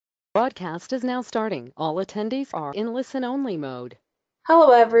Broadcast is now starting. All attendees are in listen-only mode.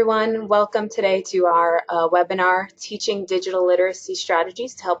 Hello everyone, welcome today to our webinar, Teaching Digital Literacy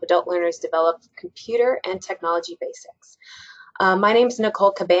Strategies to Help Adult Learners Develop Computer and Technology Basics. My name is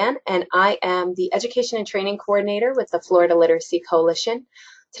Nicole Caban and I am the Education and Training Coordinator with the Florida Literacy Coalition.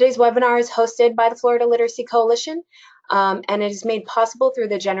 Today's webinar is hosted by the Florida Literacy Coalition and it is made possible through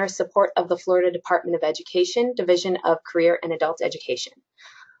the generous support of the Florida Department of Education, Division of Career and Adult Education.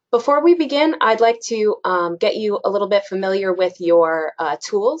 Before we begin, I'd like to get you a little bit familiar with your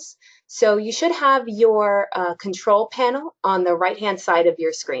tools. So you should have your control panel on the right-hand side of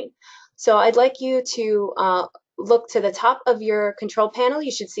your screen. So I'd like you to look to the top of your control panel.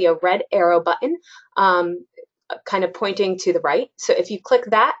 You should see a red arrow button kind of pointing to the right. So if you click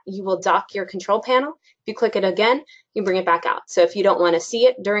that, you will dock your control panel. If you click it again, you bring it back out. So if you don't want to see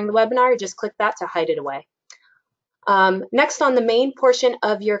it during the webinar, just click that to hide it away. Next, on the main portion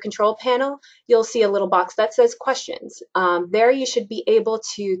of your control panel, you'll see a little box that says questions. There you should be able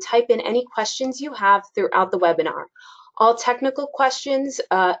to type in any questions you have throughout the webinar. All technical questions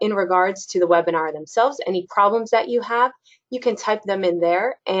in regards to the webinar themselves, any problems that you have, you can type them in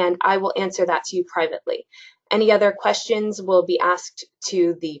there and I will answer that to you privately. Any other questions will be asked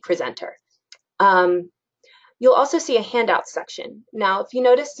to the presenter. You'll also see a handout section. Now, if you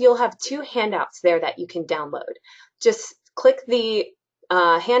notice, you'll have two handouts there that you can download. Just click the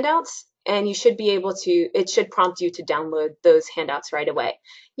handouts and you should be able to, it should prompt you to download those handouts right away.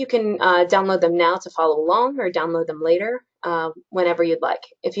 You can download them now to follow along or download them later whenever you'd like.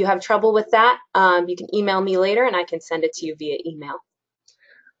 If you have trouble with that, you can email me later and I can send it to you via email.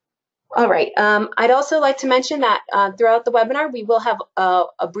 All right, I'd also like to mention that throughout the webinar, we will have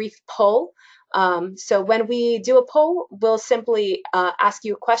a brief poll. So when we do a poll, we'll simply ask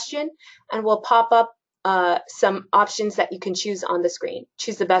you a question and we'll pop up some options that you can choose on the screen.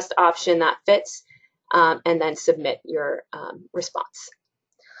 Choose the best option that fits and then submit your response.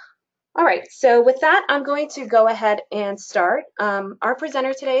 All right, so with that, I'm going to go ahead and start. Our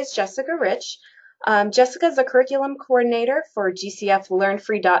presenter today is Jessica Rich. Jessica is the curriculum coordinator for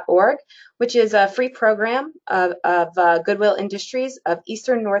GCFLearnFree.org, which is a free program of Goodwill Industries of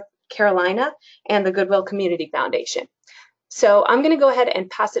Eastern North Carolina and the Goodwill Community Foundation. So I'm going to go ahead and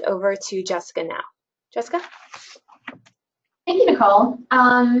pass it over to Jessica now. Jessica? Thank you, Nicole.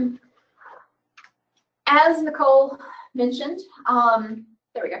 As Nicole mentioned,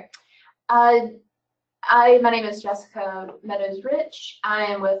 there we go. My name is Jessica Meadows Rich. I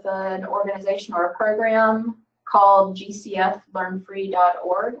am with an organization or a program called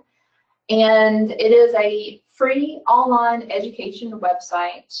GCFLearnFree.org, and it is a free online education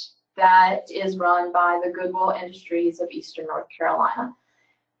website that is run by the Goodwill Industries of Eastern North Carolina.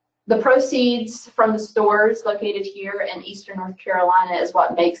 The proceeds from the stores located here in Eastern North Carolina is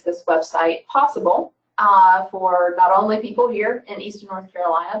what makes this website possible for not only people here in Eastern North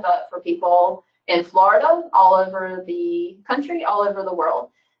Carolina, but for people in Florida, all over the country, all over the world.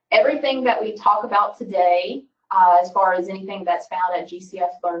 Everything that we talk about today, as far as anything that's found at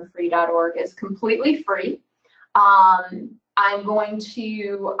GCFLearnFree.org, is completely free. I'm going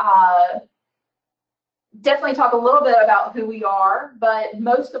to definitely talk a little bit about who we are, but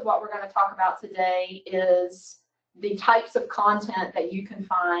most of what we're going to talk about today is the types of content that you can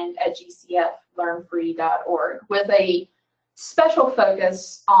find at GCFLearnFree.org with a special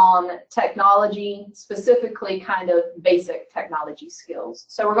focus on technology, specifically kind of basic technology skills.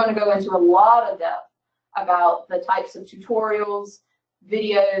 So we're going to go into a lot of depth about the types of tutorials,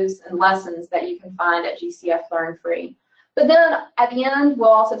 videos, and lessons that you can find at GCF Learn Free. But then at the end, we'll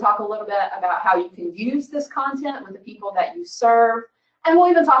also talk a little bit about how you can use this content with the people that you serve. And we'll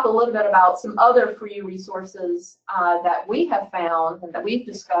even talk a little bit about some other free resources that we have found and that we've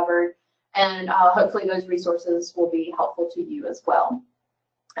discovered. And hopefully those resources will be helpful to you as well.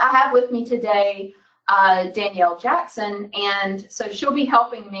 I have with me today Danielle Jackson, and so she'll be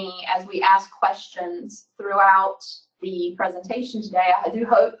helping me as we ask questions throughout the presentation today. I do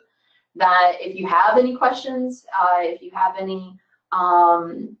hope that if you have any questions, if you have any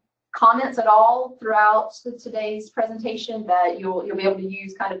comments at all throughout today's presentation, that you'll be able to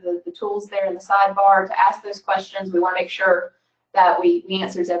use kind of the tools there in the sidebar to ask those questions. We want to make sure that we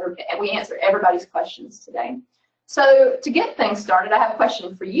answer everybody's questions today. So to get things started, I have a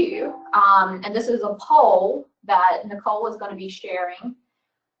question for you, and this is a poll that Nicole is going to be sharing,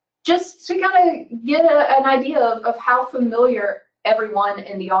 just to kind of get an idea of how familiar everyone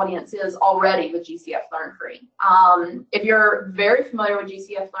in the audience is already with GCF Learn Free. If you're very familiar with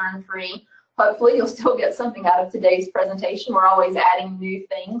GCF Learn Free, hopefully you'll still get something out of today's presentation. We're always adding new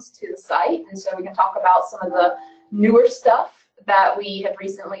things to the site, and so we can talk about some of the newer stuff that we have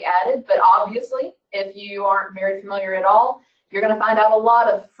recently added, but obviously, if you aren't very familiar at all, you're going to find out a lot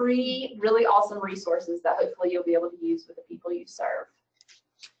of free, really awesome resources that hopefully you'll be able to use with the people you serve.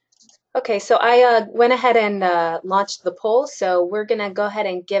 Okay, so I went ahead and launched the poll, so we're going to go ahead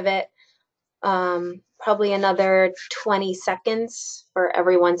and give it probably another 20 seconds for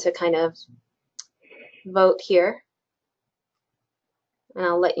everyone to kind of vote here. And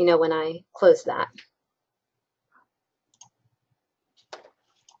I'll let you know when I close that.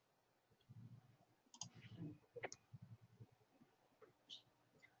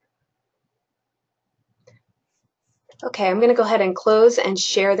 Okay, I'm going to go ahead and close and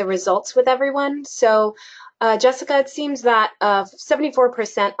share the results with everyone. So, Jessica, it seems that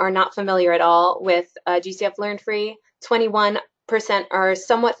 74% are not familiar at all with GCF Learn Free, 21% are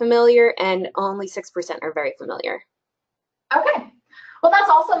somewhat familiar, and only 6% are very familiar. Okay. Well,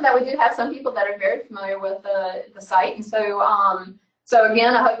 that's awesome that we do have some people that are very familiar with the site. And so, so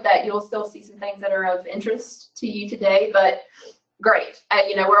again, I hope that you'll still see some things that are of interest to you today, but great.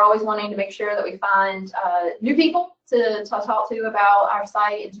 You know, we're always wanting to make sure that we find new people to talk to about our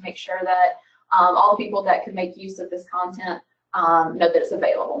site and to make sure that all the people that can make use of this content know that it's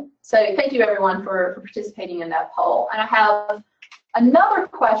available. So thank you everyone for participating in that poll. And I have another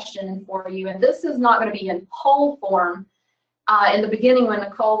question for you, and this is not going to be in poll form. In the beginning, when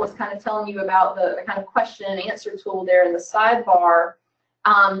Nicole was kind of telling you about the kind of question and answer tool there in the sidebar,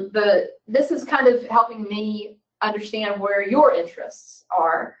 this is kind of helping me understand where your interests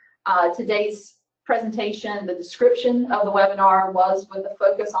are. Today's presentation, the description of the webinar was with a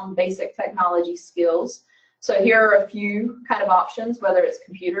focus on basic technology skills. So here are a few kind of options, whether it's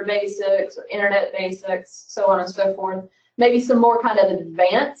computer basics or internet basics, so on and so forth. Maybe some more kind of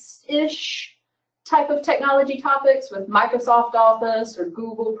advanced-ish type of technology topics with Microsoft Office or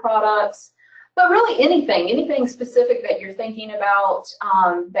Google products, but really anything specific that you're thinking about,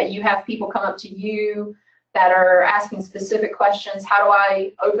 that you have people come up to you that are asking specific questions. How do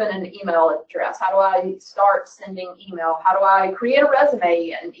I open an email address? How do I start sending email? How do I create a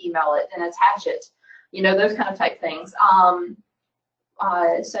resume and email it and attach it? You know, those kind of type things.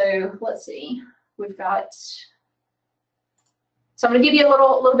 So let's see, we've got, so I'm gonna give you a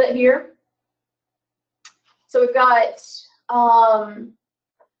little bit here. So we've got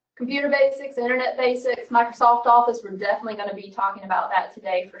computer basics, internet basics, Microsoft Office. We're definitely going to be talking about that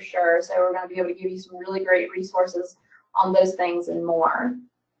today for sure. So we're going to be able to give you some really great resources on those things and more.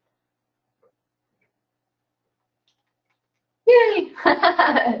 Yay!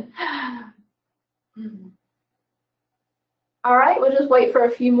 All right, we'll just wait for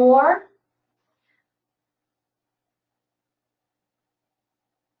a few more.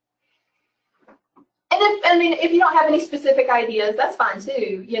 And if you don't have any specific ideas, that's fine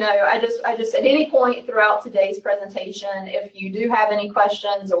too. You know, I just at any point throughout today's presentation, if you do have any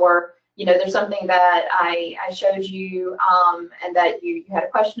questions, or you know, there's something that I showed you and that you had a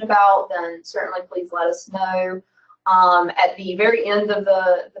question about, then certainly please let us know. At the very end of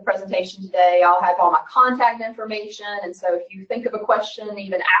the presentation today, I'll have all my contact information, and so if you think of a question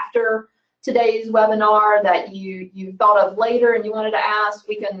even after today's webinar that you thought of later and you wanted to ask,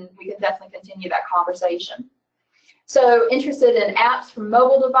 we can definitely continue that conversation. So interested in apps for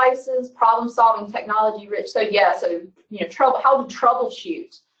mobile devices, problem-solving technology rich. So yeah, so you know, how to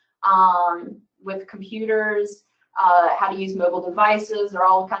troubleshoot with computers, how to use mobile devices, are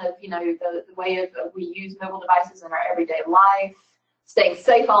all kind of, you know, the way of we use mobile devices in our everyday life. Staying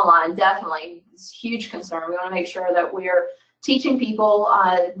safe online, definitely, is a huge concern. We want to make sure that we're teaching people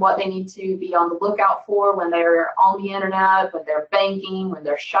what they need to be on the lookout for when they're on the internet, when they're banking, when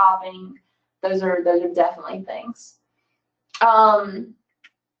they're shopping. Those are definitely things.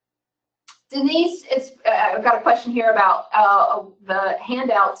 Denise, I've got a question here about the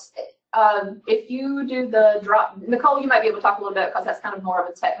handouts. If you do the drop, Nicole, you might be able to talk a little bit because that's kind of more of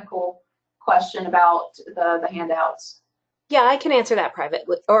a technical question about the handouts. Yeah, I can answer that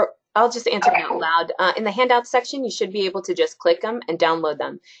privately, or I'll just answer it out loud. In the handouts section, you should be able to just click them and download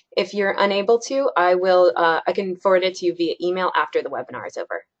them. If you're unable to, I can forward it to you via email after the webinar is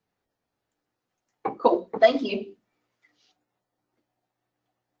over. Cool, thank you.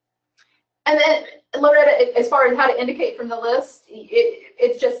 And then, Loretta, as far as how to indicate from the list,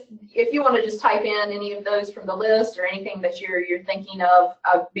 it's just, if you want to just type in any of those from the list or anything that you're thinking of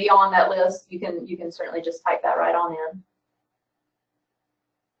beyond that list, you can certainly just type that right on in.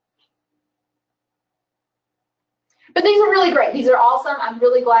 But these are really great. These are awesome. I'm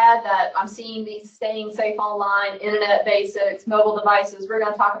really glad that I'm seeing these staying safe online, internet basics, mobile devices. We're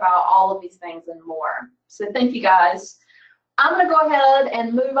going to talk about all of these things and more. So thank you guys. I'm going to go ahead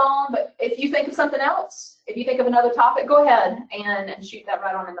and move on, but if you think of something else, if you think of another topic, go ahead and shoot that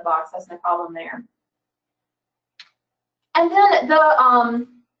right on in the box. That's no problem there. And then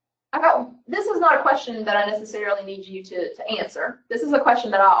this is not a question that I necessarily need you to answer. This is a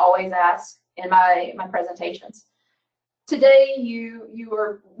question that I always ask in my presentations. Today, you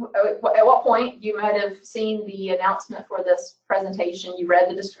were, at what point you might have seen the announcement for this presentation, you read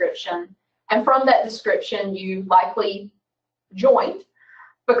the description, and from that description, you likely joined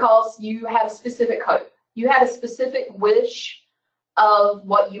because you had a specific hope. You had a specific wish of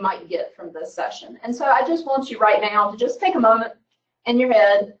what you might get from this session. And so I just want you right now to just take a moment in your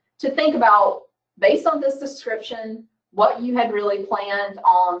head to think about, based on this description, what you had really planned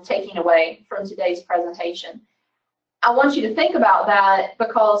on taking away from today's presentation. I want you to think about that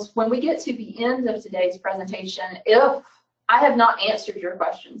because when we get to the end of today's presentation, if I have not answered your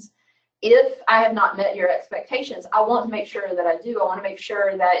questions, if I have not met your expectations, I want to make sure that I do. I want to make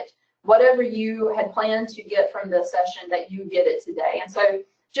sure that whatever you had planned to get from this session, that you get it today. And so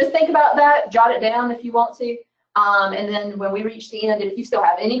just think about that, jot it down if you want to. And then when we reach the end, if you still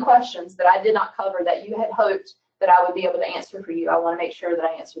have any questions that I did not cover that you had hoped that I would be able to answer for you, I want to make sure that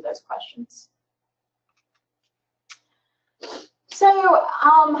I answer those questions. So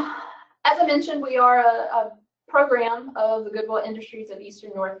as I mentioned, we are a program of the Goodwill Industries of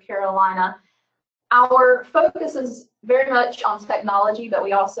Eastern North Carolina. Our focus is very much on technology, but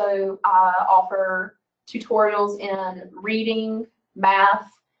we also offer tutorials in reading, math,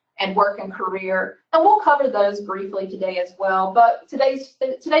 and work and career. And we'll cover those briefly today as well. But today's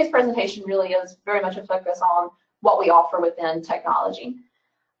presentation really is very much a focus on what we offer within technology.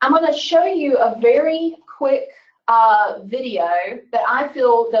 I'm going to show you a very quick video that I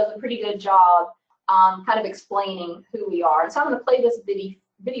feel does a pretty good job kind of explaining who we are. And so I'm going to play this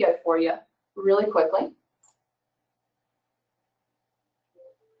video for you really quickly.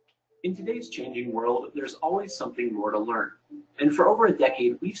 In today's changing world, there's always something more to learn. And for over a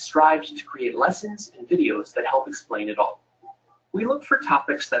decade, we've strived to create lessons and videos that help explain it all. We look for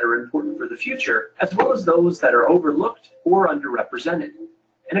topics that are important for the future, as well as those that are overlooked or underrepresented.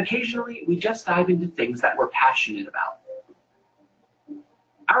 And occasionally, we just dive into things that we're passionate about.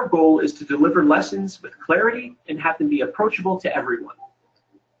 Our goal is to deliver lessons with clarity and have them be approachable to everyone.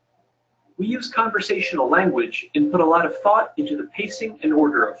 We use conversational language and put a lot of thought into the pacing and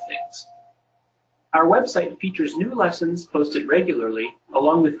order of things. Our website features new lessons posted regularly,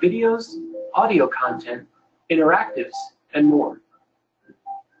 along with videos, audio content, interactives, and more.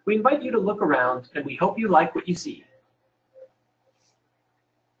 We invite you to look around, and we hope you like what you see.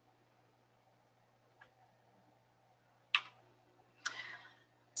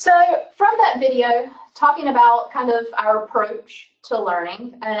 So from that video, talking about kind of our approach to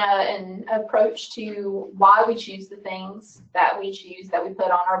learning and approach to why we choose the things that we choose that we put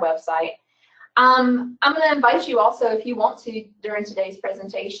on our website, I'm going to invite you also, if you want to, during today's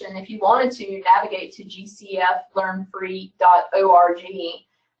presentation, if you wanted to navigate to gcflearnfree.org.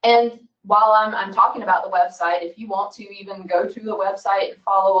 And while I'm talking about the website, if you want to even go to the website and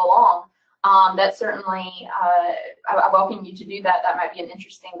follow along, that's certainly, I welcome you to do that. That might be an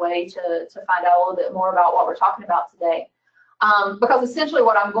interesting way to find out a little bit more about what we're talking about today. Because essentially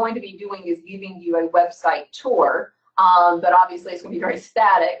what I'm going to be doing is giving you a website tour, but obviously it's going to be very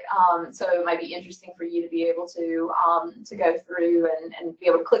static, so it might be interesting for you to be able to go through and be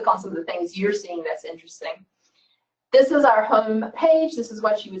able to click on some of the things you're seeing that's interesting. This is our home page. This is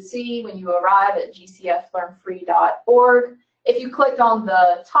what you would see when you arrive at gcflearnfree.org. If you clicked on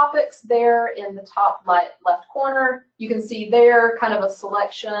the topics there in the top left corner, you can see there kind of a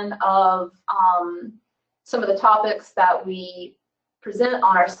selection of some of the topics that we present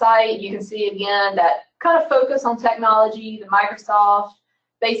on our site. You can see again that kind of focus on technology, the Microsoft,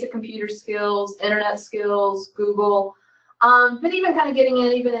 basic computer skills, internet skills, Google, but even kind of getting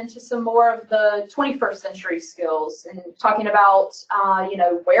even into some more of the 21st century skills and talking about you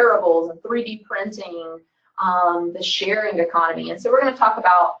know, wearables and 3D printing, the sharing economy. And so we're going to talk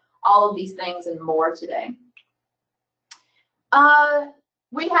about all of these things and more today.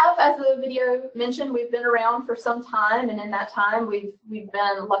 We have, as the video mentioned, we've been around for some time, and in that time we've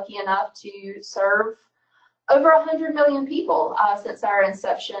been lucky enough to serve over 100 million people since our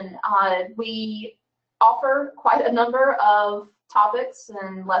inception. We offer quite a number of topics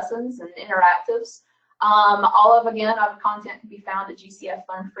and lessons and interactives. All of, again, our content can be found at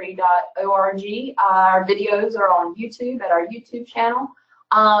gcflearnfree.org. Our videos are on YouTube at our YouTube channel.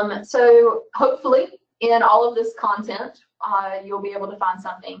 So hopefully in all of this content, you'll be able to find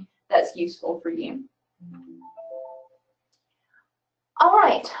something that's useful for you. All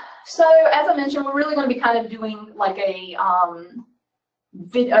right, so as I mentioned, we're really going to be kind of doing like a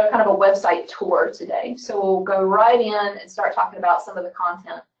kind of a website tour today. So we'll go right in and start talking about some of the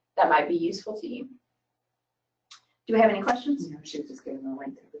content that might be useful to you. Do we have any questions? No, she was just giving the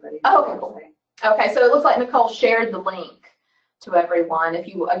link to everybody. Oh, okay, cool. Okay, so it looks like Nicole shared the link to everyone if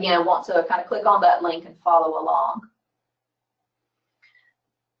you, again, want to kind of click on that link and follow along.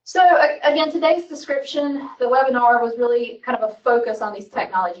 So again, today's description, the webinar was really kind of a focus on these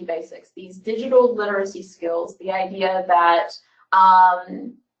technology basics, these digital literacy skills, the idea that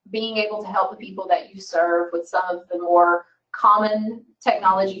being able to help the people that you serve with some of the more common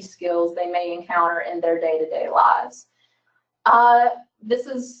technology skills they may encounter in their day-to-day lives. This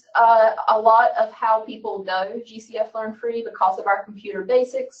is a lot of how people know GCF Learn Free because of our computer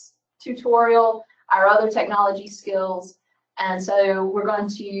basics tutorial, our other technology skills. And so we're going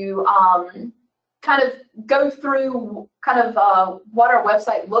to kind of go through kind of what our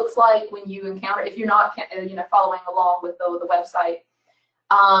website looks like when you encounter, if you're not following along with the website.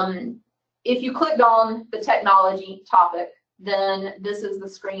 If you clicked on the technology topic, then this is the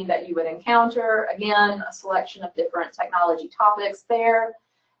screen that you would encounter. Again, a selection of different technology topics there.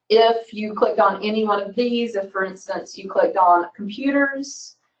 If you clicked on any one of these, if for instance you clicked on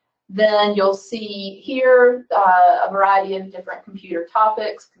computers, then you'll see here a variety of different computer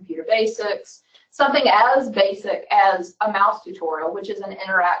topics, computer basics, something as basic as a mouse tutorial, which is an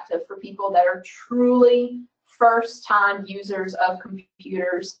interactive for people that are truly first-time users of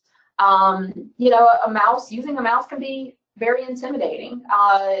computers. Using a mouse can be very intimidating.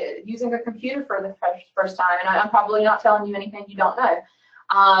 Using a computer for the first time, and I'm probably not telling you anything you don't know.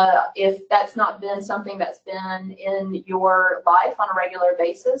 If that's not been something that's been in your life on a regular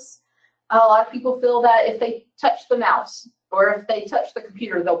basis, a lot of people feel that if they touch the mouse or if they touch the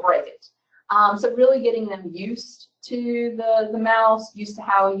computer, they'll break it. So really getting them used to the mouse, used to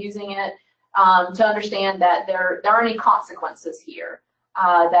how using it, to understand that there aren't any consequences here,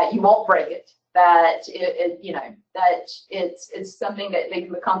 that you won't break it, that that it's something that they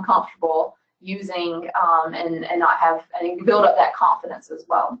can become comfortable using, and not have, and build up that confidence as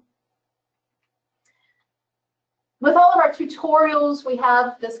well. With all of our tutorials, we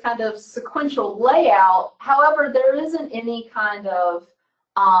have this kind of sequential layout. However, there isn't any kind of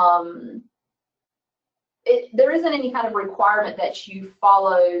requirement that you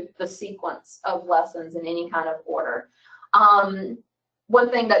follow the sequence of lessons in any kind of order. One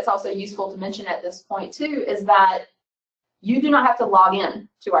thing that's also useful to mention at this point too is that you do not have to log in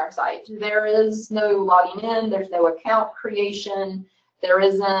to our site. There is no logging in, there's no account creation, there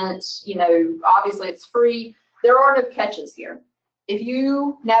isn't, obviously it's free. There are no catches here. If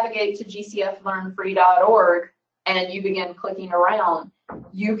you navigate to gcflearnfree.org and you begin clicking around,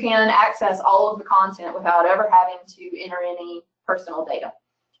 you can access all of the content without ever having to enter any personal data.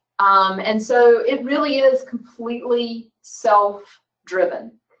 And so it really is completely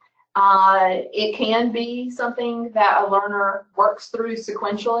self-driven. It can be something that a learner works through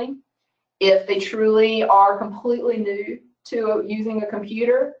sequentially. If they truly are completely new to using a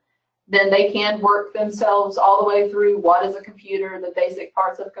computer, then they can work themselves all the way through what is a computer, the basic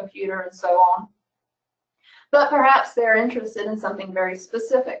parts of a computer, and so on. But perhaps they're interested in something very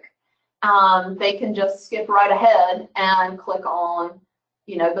specific. They can just skip right ahead and click on,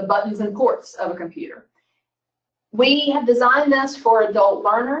 the buttons and ports of a computer. We have designed this for adult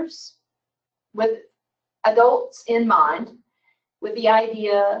learners with adults in mind, with the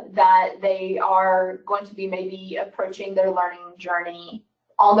idea that they are going to be maybe approaching their learning journey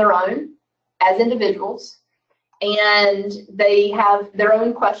on their own as individuals, and they have their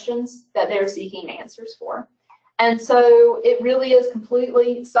own questions that they're seeking answers for. And so it really is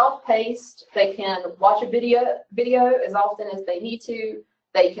completely self-paced. They can watch a video as often as they need to.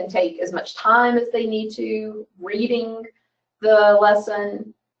 They can take as much time as they need to reading the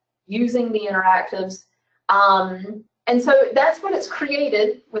lesson, using the interactives. And so that's what it's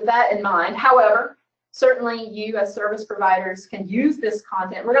created with that in mind. However, certainly you as service providers can use this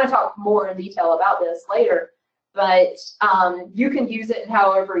content. We're going to talk more in detail about this later, but you can use it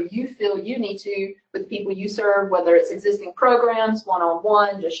however you feel you need to with people you serve, whether it's existing programs,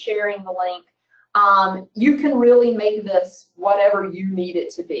 one-on-one, just sharing the link. You can really make this whatever you need it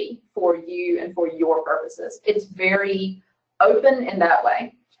to be for you and for your purposes. It's very open in that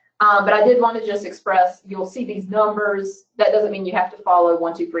way. But I did want to just express, you'll see these numbers. That doesn't mean you have to follow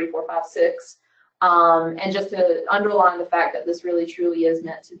 1, 2, 3, 4, 5, 6. And just to underline the fact that this really truly is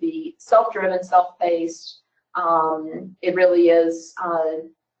meant to be self-driven, self-paced. It really is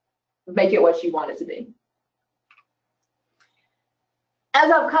make it what you want it to be. As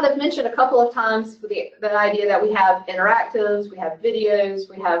I've kind of mentioned a couple of times, the idea that we have interactives, we have videos,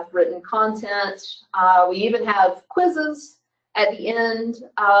 we have written content, we even have quizzes at the end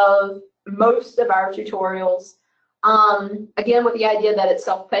of most of our tutorials. Again, with the idea that it's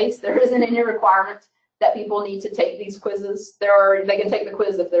self-paced, there isn't any requirement that people need to take these quizzes. They can take the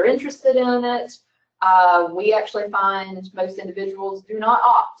quiz if they're interested in it. We actually find most individuals do not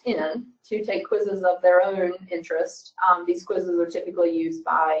opt in to take quizzes of their own interest. These quizzes are typically used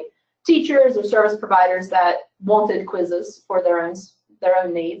by teachers or service providers that wanted quizzes for their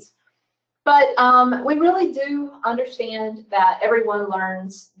own needs. But we really do understand that everyone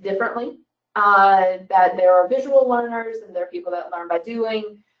learns differently, that there are visual learners and there are people that learn by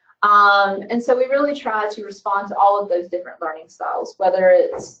doing. And so we really try to respond to all of those different learning styles, whether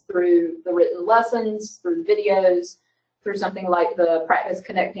it's through the written lessons, through the videos, through something like the Practice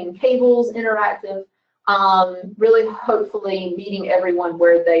Connecting Cables interactive, really hopefully meeting everyone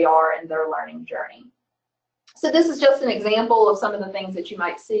where they are in their learning journey. So this is just an example of some of the things that you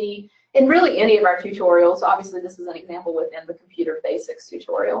might see in really any of our tutorials. Obviously, this is an example within the Computer Basics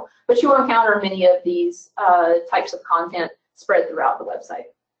tutorial, but you will encounter many of these types of content spread throughout the website.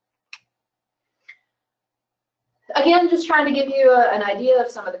 Again, just trying to give you an idea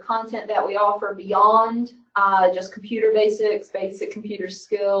of some of the content that we offer beyond just computer basics, basic computer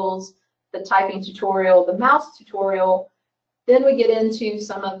skills, the typing tutorial, the mouse tutorial. Then we get into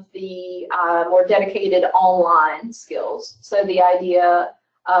some of the more dedicated online skills. So the idea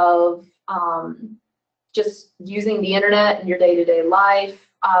of just using the internet in your day-to-day life.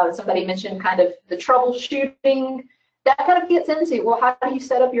 Somebody mentioned kind of the troubleshooting. That kind of gets into, well, how do you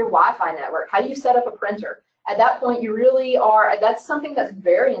set up your Wi-Fi network? How do you set up a printer? At that point, you really are, that's something that's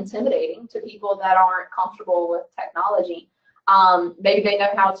very intimidating to people that aren't comfortable with technology. Maybe they know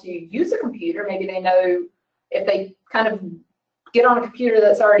how to use a computer. Maybe they know if they kind of get on a computer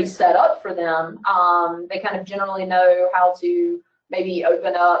that's already set up for them, they kind of generally know how to maybe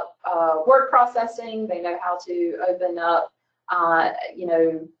open up word processing. They know how to open up, you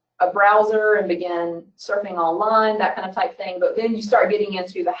know, a browser and begin surfing online, that kind of type thing. But then you start getting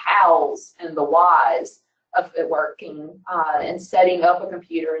into the hows and the whys of it working and setting up a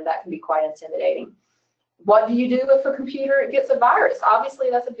computer, and that can be quite intimidating. What do you do if a computer gets a virus? Obviously,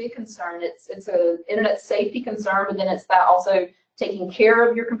 that's a big concern. It's an internet safety concern, but then it's that also taking care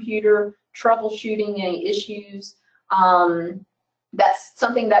of your computer, troubleshooting any issues. That's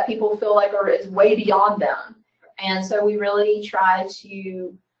something that people feel like is way beyond them. And so we really try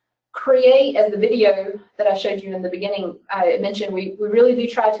to create, as the video that I showed you in the beginning, I mentioned, we really do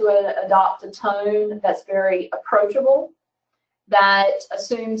try to adopt a tone that's very approachable, that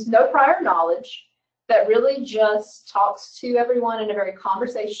assumes no prior knowledge, that really just talks to everyone in a very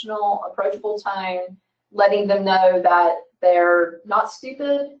conversational, approachable tone, letting them know that they're not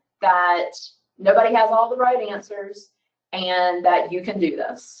stupid, that nobody has all the right answers, and that you can do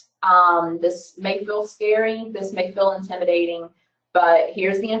this. This may feel scary, this may feel intimidating, but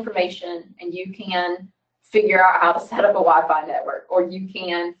here's the information, and you can figure out how to set up a Wi-Fi network, or you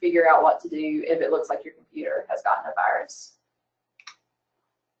can figure out what to do if it looks like your computer has gotten a virus.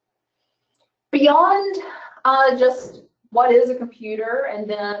 Beyond just what is a computer, and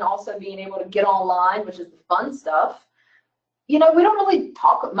then also being able to get online, which is the fun stuff, you know, we don't really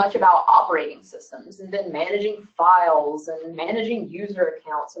talk much about operating systems and then managing files and managing user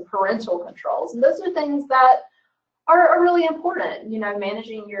accounts and parental controls. And those are things that are really important, you know,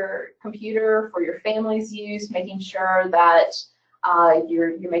 managing your computer for your family's use, making sure that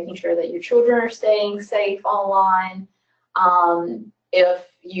you're making sure that your children are staying safe online. If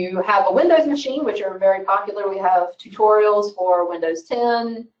you have a Windows machine, which are very popular, we have tutorials for Windows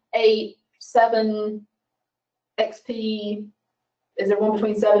 10, 8, 7, XP. Is there one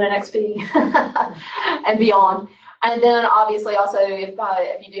between 7 and XP and beyond? And then obviously also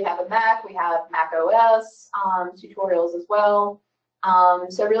if you do have a Mac, we have Mac OS tutorials as well.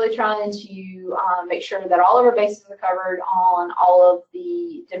 So really trying to make sure that all of our bases are covered on all of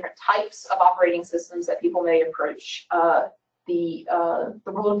the different types of operating systems that people may approach the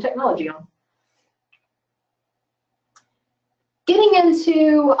world of technology on. Getting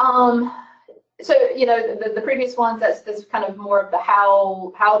into so, you know, the previous ones, that's kind of more of the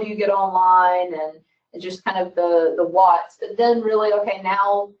how do you get online and just kind of the what's, but then really, okay,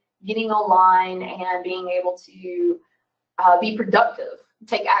 now getting online and being able to be productive,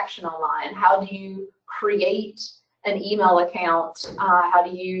 take action online. How do you create an email account? How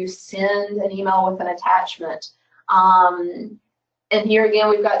do you send an email with an attachment? And here again,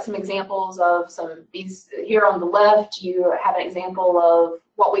 we've got some examples of these. Here on the left, you have an example of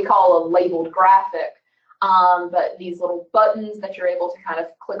what we call a labeled graphic, but these little buttons that you're able to kind of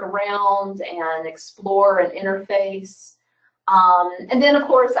click around and explore and interface. And then, of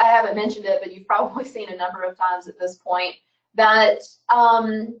course, I haven't mentioned it, but you've probably seen a number of times at this point, that,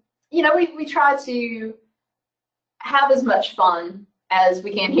 you know, we try to have as much fun as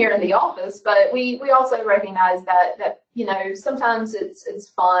we can here in the office, but we also recognize that you know, sometimes it's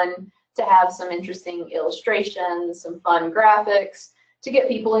fun to have some interesting illustrations, some fun graphics, to get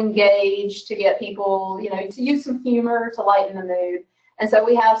people engaged, to get people, you know, to use some humor to lighten the mood. And so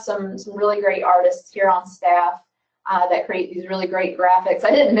we have some really great artists here on staff that create these really great graphics.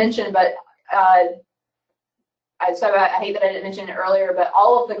 I didn't mention, but I hate that I didn't mention it earlier, but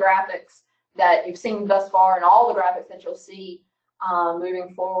all of the graphics that you've seen thus far and all the graphics that you'll see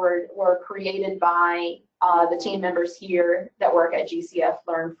moving forward were created by the team members here that work at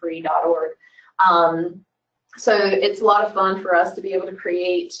gcflearnfree.org. So it's a lot of fun for us to be able to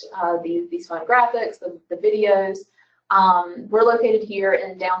create these fun graphics, the videos. We're located here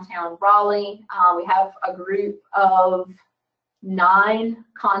in downtown Raleigh. We have a group of 9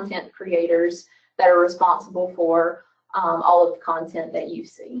 content creators that are responsible for all of the content that you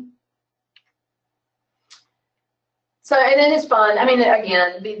see. So, and then it's fun. I mean,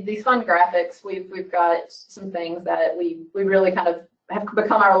 again, these fun graphics, we've got some things that we really kind of have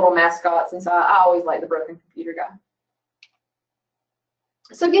become our little mascots, and so I always like the broken computer guy.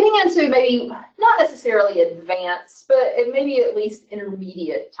 So getting into maybe not necessarily advanced, but maybe at least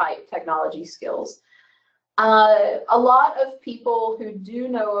intermediate type technology skills. A lot of people who do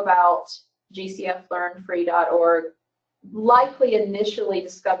know about gcflearnfree.org likely initially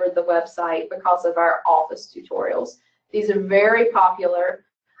discovered the website because of our Office tutorials. These are very popular,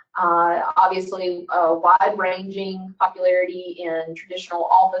 obviously wide-ranging popularity in traditional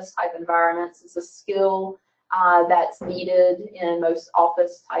Office type environments. It's a skill that's needed in most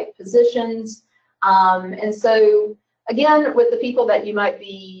Office type positions. And so again, with the people that you might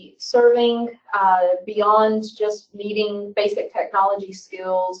be serving, beyond just needing basic technology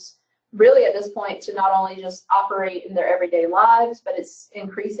skills, really at this point to not only just operate in their everyday lives, but it's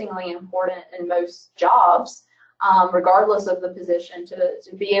increasingly important in most jobs, regardless of the position,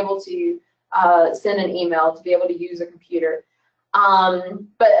 to be able to send an email, to be able to use a computer.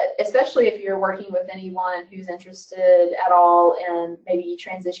 But especially if you're working with anyone who's interested at all in maybe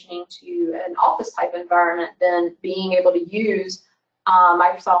transitioning to an Office type environment, then being able to use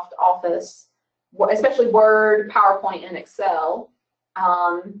Microsoft Office, especially Word, PowerPoint, and Excel,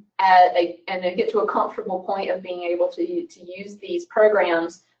 and then get to a comfortable point of being able to use these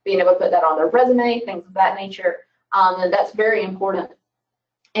programs, being able to put that on their resume, things of that nature, and that's very important.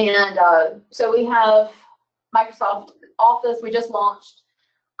 And so we have Microsoft Office. We just launched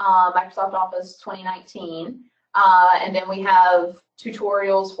Microsoft Office 2019, and then we have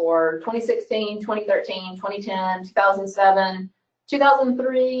tutorials for 2016, 2013, 2010, 2007,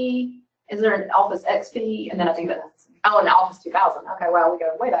 2003. Is there an Office XP? And then I think that, oh, an Office 2000. Okay, well, we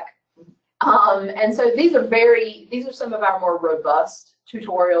go way back. And so these are some of our more robust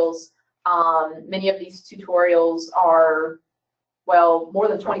tutorials. Many of these tutorials are, well, more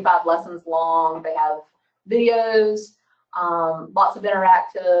than 25 lessons long. They have videos, lots of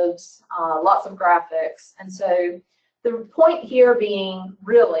interactives, lots of graphics. And so the point here being,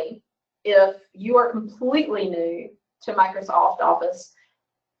 really, if you are completely new to Microsoft Office,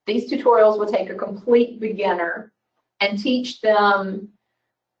 these tutorials will take a complete beginner and teach them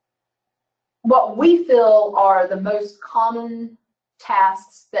what we feel are the most common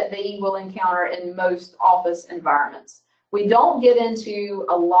tasks that they will encounter in most Office environments. We don't get into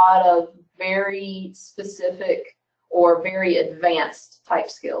a lot of very specific or very advanced type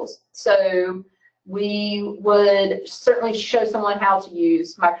skills. So we would certainly show someone how to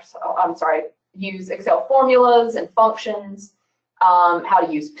use use Excel formulas and functions, how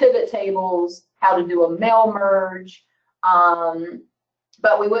to use pivot tables, how to do a mail merge,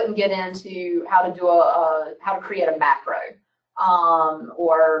 but we wouldn't get into how to do how to create a macro,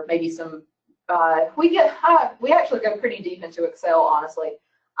 or maybe some. We actually go pretty deep into Excel, honestly,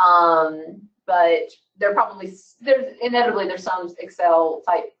 but there's inevitably some Excel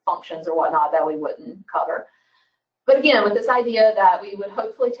type functions or whatnot that we wouldn't cover. But again, with this idea that we would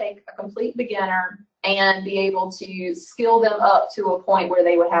hopefully take a complete beginner and be able to skill them up to a point where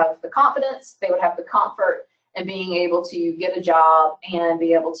they would have the confidence, they would have the comfort in being able to get a job and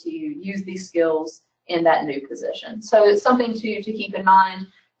be able to use these skills in that new position. So it's something to keep in mind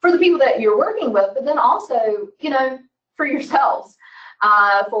for the people that you're working with, but then also, you know, for yourselves,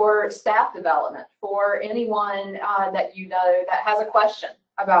 for staff development, for anyone that you know that has a question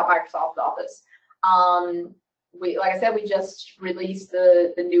about Microsoft Office. Like I said, we just released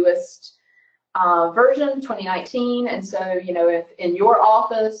the newest version, 2019, and so, you know, if in your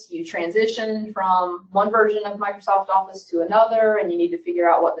office you transition from one version of Microsoft Office to another and you need to figure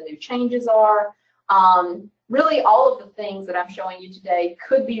out what the new changes are, Really, all of the things that I'm showing you today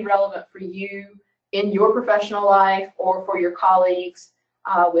could be relevant for you in your professional life or for your colleagues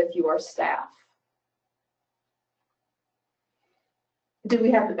with your staff. Do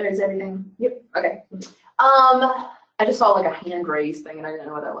we have, is everything? Yep, okay. I just saw like a hand raise thing and I didn't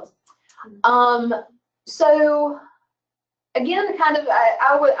know what that was. So again, kind of,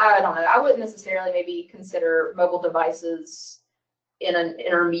 I don't know, I wouldn't necessarily maybe consider mobile devices in an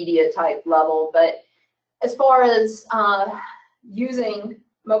intermediate type level, but as far as using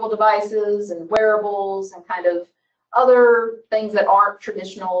mobile devices and wearables and kind of other things that aren't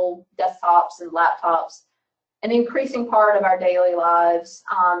traditional desktops and laptops, an increasing part of our daily lives,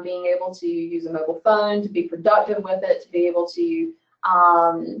 being able to use a mobile phone, to be productive with it, to be able to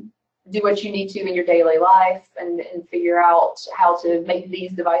do what you need to in your daily life and figure out how to make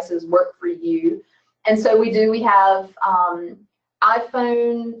these devices work for you. And so we have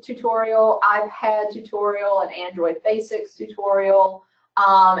iPhone tutorial, iPad tutorial, and Android Basics tutorial.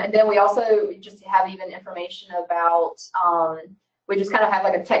 And then we also just have even information about, we just kind of have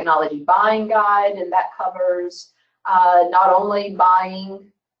like a technology buying guide, and that covers not only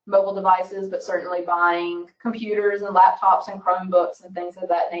buying mobile devices, but certainly buying computers and laptops and Chromebooks and things of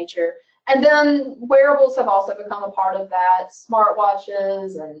that nature. And then wearables have also become a part of that,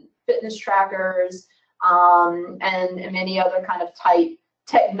 smartwatches and fitness trackers, and many other kind of type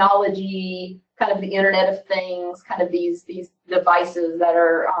technology, kind of the Internet of Things, kind of these devices that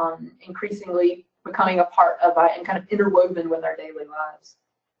are increasingly becoming a part of and kind of interwoven with our daily lives.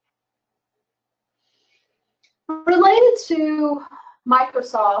 Related to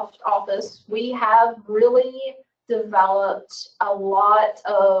Microsoft Office, we have really developed a lot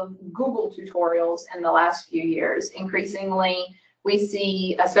of Google tutorials in the last few years. Increasingly, we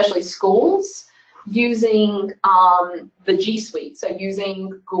see, especially schools, using the G Suite, so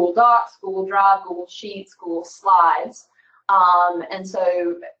using Google Docs, Google Drive, Google Sheets, Google Slides. And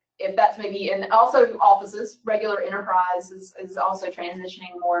so if that's maybe, and also offices, regular enterprise is also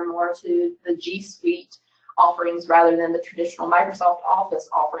transitioning more and more to the G Suite offerings rather than the traditional Microsoft Office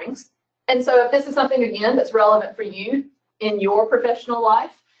offerings. And so if this is something, again, that's relevant for you in your professional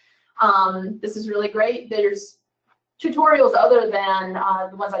life, this is really great. There's tutorials other than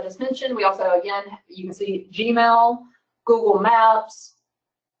the ones I just mentioned. We also, again, you can see Gmail, Google Maps,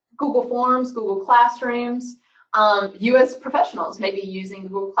 Google Forms, Google Classrooms. U.S. professionals may be using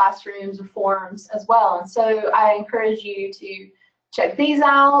Google Classrooms or Forms as well. And so I encourage you to check these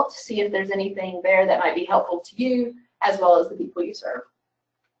out, see if there's anything there that might be helpful to you, as well as the people you serve.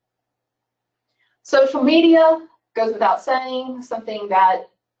 Social media goes without saying, something that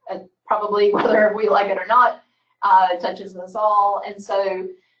probably, whether we like it or not, touches us all. And so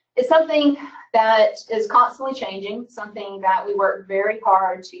it's something that is constantly changing, something that we work very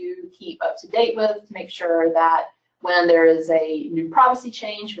hard to keep up to date with, to make sure that when there is a new privacy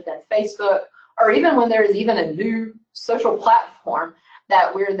change within Facebook, or even when there is even a new social platform,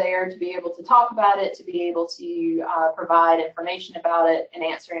 that we're there to be able to talk about it, to be able to provide information about it and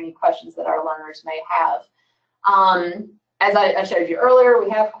answer any questions that our learners may have. As I showed you earlier, we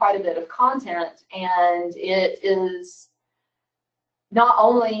have quite a bit of content, and it is not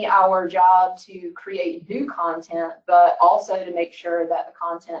only our job to create new content, but also to make sure that the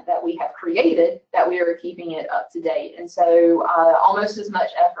content that we have created, that we are keeping it up to date. And so almost as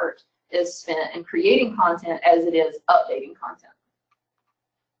much effort is spent in creating content as it is updating content.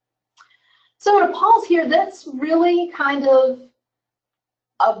 So to pause here, that's really kind of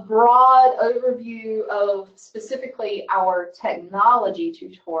a broad overview of specifically our technology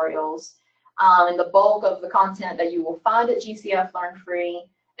tutorials and the bulk of the content that you will find at GCF Learn Free,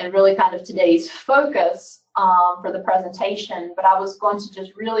 and really kind of today's focus for the presentation. But I was going to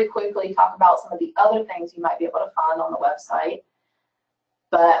just really quickly talk about some of the other things you might be able to find on the website.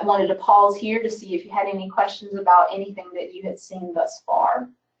 But I wanted to pause here to see if you had any questions about anything that you had seen thus far.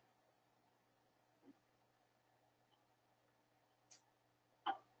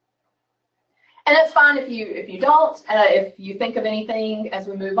 And it's fine if you don't. If you think of anything as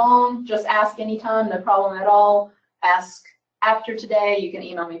we move on, just ask anytime, no problem at all. Ask after today. You can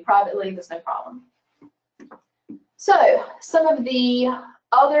email me privately. There's no problem. So some of the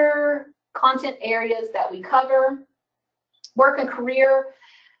other content areas that we cover, work and career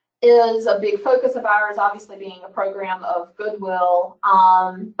is a big focus of ours, obviously being a program of goodwill.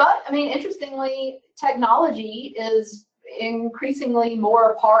 But I mean, interestingly, technology is increasingly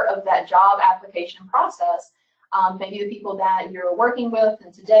more a part of that job application process. Maybe the people that you're working with,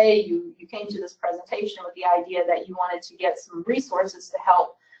 and today you came to this presentation with the idea that you wanted to get some resources to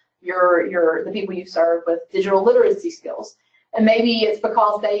help the people you serve with digital literacy skills. And maybe it's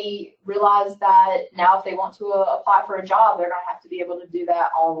because they realize that now if they want to apply for a job, they're going to have to be able to do that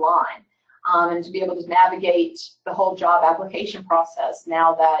online, and to be able to navigate the whole job application process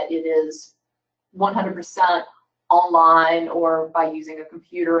now that it is 100% online or by using a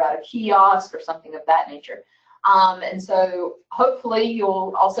computer at a kiosk or something of that nature. And so hopefully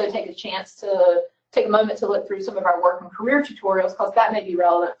you'll also take a chance to take a moment to look through some of our work and career tutorials, because that may be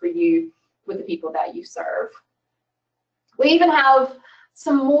relevant for you with the people that you serve. We even have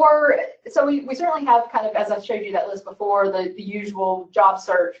some more, so we certainly have kind of, as I showed you that list before, the usual job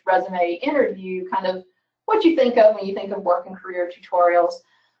search, resume, interview, kind of what you think of when you think of work and career tutorials.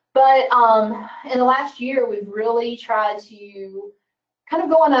 But in the last year, we've really tried to kind of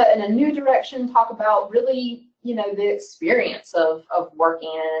go in a new direction, talk about really, you know, the experience of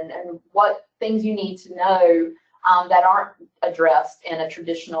working and what things you need to know that aren't addressed in a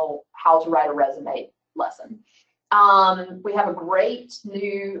traditional how to write a resume lesson. We have a great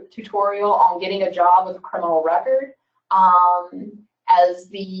new tutorial on getting a job with a criminal record. As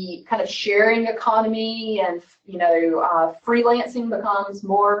the kind of sharing economy and, you know, freelancing becomes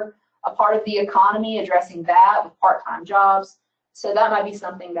more a part of the economy, addressing that with part-time jobs. So that might be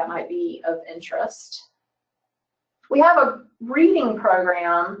something that might be of interest. We have a reading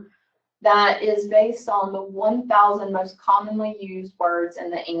program that is based on the 1,000 most commonly used words in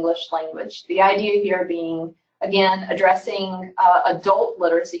the English language. The idea here being, again, addressing adult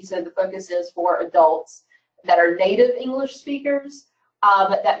literacy, so the focus is for adults that are native English speakers,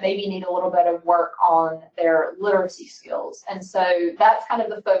 but that maybe need a little bit of work on their literacy skills. And so that's kind of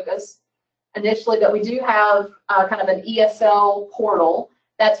the focus initially, but we do have kind of an ESL portal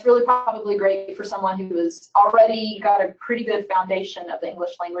that's really probably great for someone who has already got a pretty good foundation of the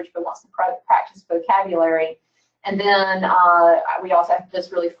English language but wants to practice vocabulary. And then we also have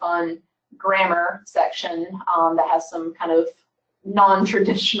this really fun grammar section that has some kind of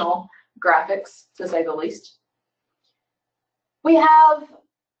non-traditional graphics, to say the least. We have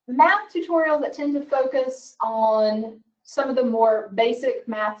math tutorials that tend to focus on some of the more basic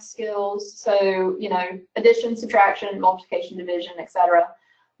math skills, so, you know, addition, subtraction, multiplication, division, etc.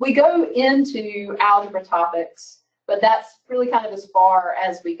 We go into algebra topics, but that's really kind of as far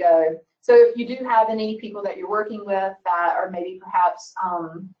as we go. So if you do have any people that you're working with that are maybe perhaps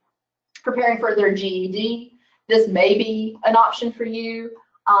preparing for their GED, this may be an option for you.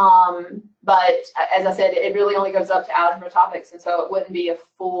 But as I said, it really only goes up to algebra topics, and so it wouldn't be a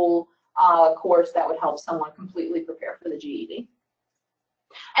full course that would help someone completely prepare for the GED.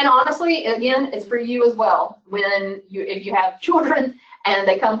 And honestly, again, it's for you as well. If you have children and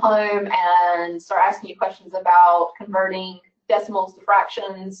they come home and start asking you questions about converting decimals to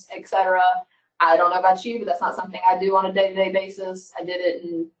fractions, etc. I don't know about you, but that's not something I do on a day-to-day basis. I did it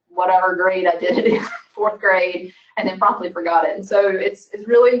in whatever grade I did it in, 4th grade, and then promptly forgot it. And so it's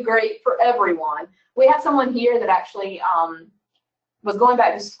really great for everyone. We have someone here that actually was going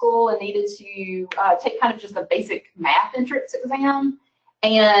back to school and needed to take kind of just a basic math entrance exam.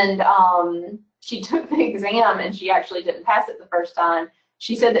 And she took the exam and she actually didn't pass it the first time.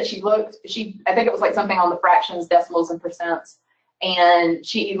 She said that I think it was like something on the fractions, decimals, and percents. And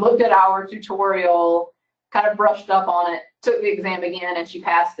she looked at our tutorial, kind of brushed up on it, took the exam again, and she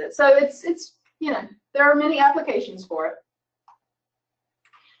passed it. So it's you know, there are many applications for it.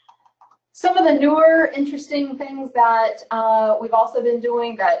 Some of the newer interesting things that we've also been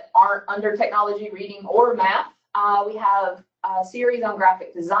doing that aren't under technology, reading, or math, we have a series on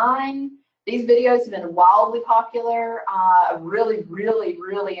graphic design. These videos have been wildly popular. I really, really,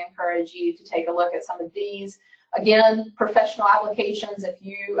 really encourage you to take a look at some of these. Again, professional applications. If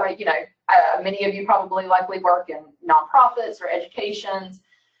you, you know, many of you probably likely work in nonprofits or education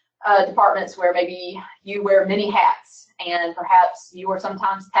departments where maybe you wear many hats, and perhaps you are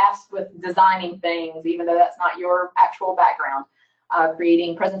sometimes tasked with designing things, even though that's not your actual background,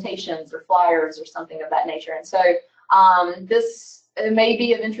 creating presentations or flyers or something of that nature. And so this may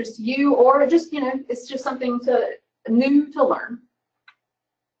be of interest to you, or just, you know, it's just something new to learn.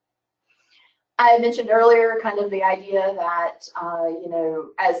 I mentioned earlier kind of the idea that, you know,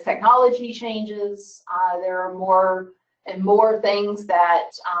 as technology changes, there are more and more things that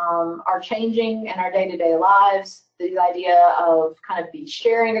are changing in our day-to-day lives. The idea of kind of the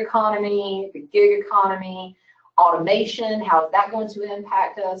sharing economy, the gig economy, automation, how is that going to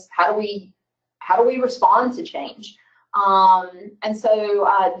impact us? How do we respond to change? And so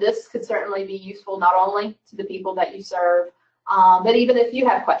this could certainly be useful not only to the people that you serve, but even if you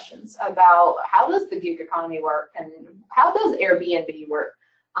have questions about how does the gig economy work and how does Airbnb work,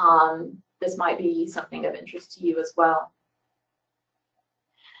 this might be something of interest to you as well.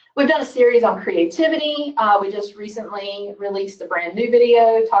 We've done a series on creativity. We just recently released a brand new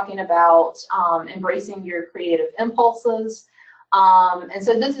video talking about embracing your creative impulses. And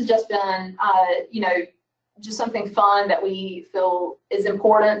so this has just been, you know, just something fun that we feel is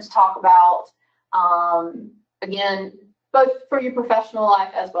important to talk about. Again, both for your professional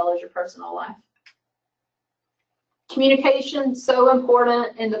life as well as your personal life. Communication, so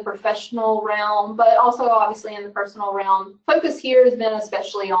important in the professional realm, but also obviously in the personal realm. Focus here has been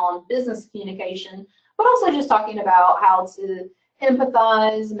especially on business communication, but also just talking about how to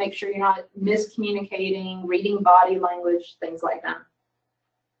empathize, make sure you're not miscommunicating, reading body language, things like that.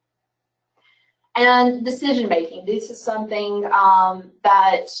 And decision making. This is something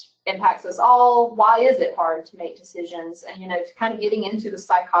that impacts us all. Why is it hard to make decisions? And, you know, kind of getting into the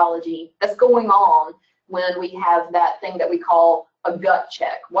psychology that's going on when we have that thing that we call a gut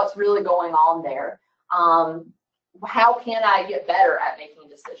check. What's really going on there? How can I get better at making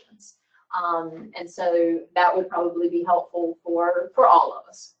decisions? And so that would probably be helpful for all of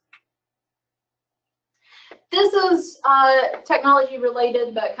us. This is technology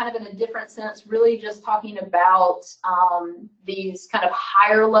related, but kind of in a different sense, really just talking about these kind of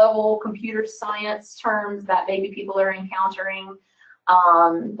higher level computer science terms that maybe people are encountering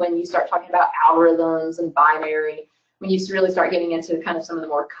when you start talking about algorithms and binary, when you really start getting into kind of some of the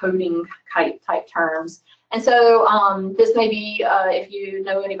more coding type terms. And so this may be, if you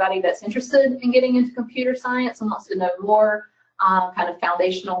know anybody that's interested in getting into computer science and wants to know more, kind of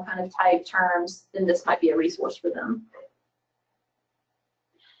foundational kind of type terms, then this might be a resource for them.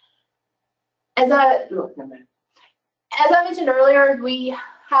 As I mentioned earlier, we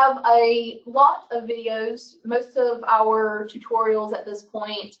have a lot of videos. Most of our tutorials at this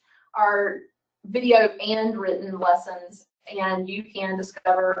point are video and written lessons, and you can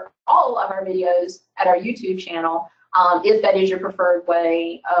discover all of our videos at our YouTube channel. If that is your preferred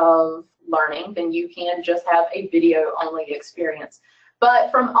way of learning, then you can just have a video only experience.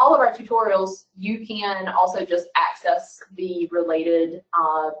 But from all of our tutorials, you can also just access the related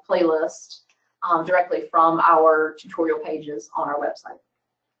playlist directly from our tutorial pages on our website.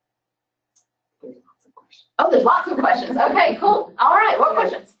 There's lots of questions. Oh, there's lots of questions. Okay, cool. All right, what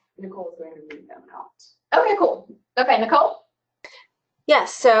questions? Nicole's going to read them out. Okay, cool. Okay, Nicole?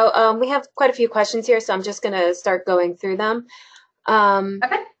 Yes, so we have quite a few questions here, so I'm just going to start going through them.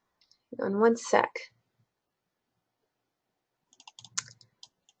 Okay. On one sec.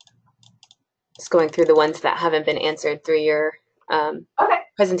 Just going through the ones that haven't been answered through your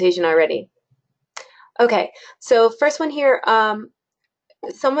presentation already. Okay, so first one here,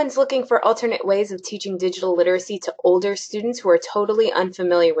 someone's looking for alternate ways of teaching digital literacy to older students who are totally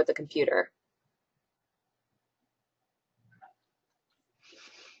unfamiliar with the computer.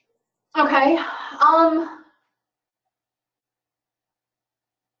 Okay.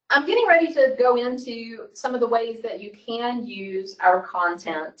 I'm getting ready to go into some of the ways that you can use our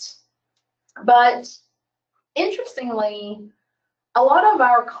content. But interestingly, a lot of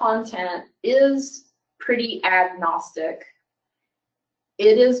our content is pretty agnostic.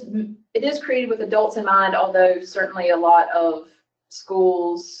 It is created with adults in mind, although certainly a lot of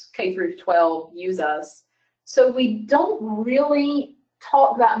schools, K through 12, use us. So we don't really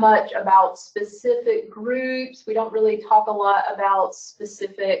talk that much about specific groups. We don't really talk a lot about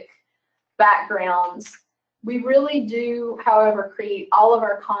specific backgrounds. We really do, however, create all of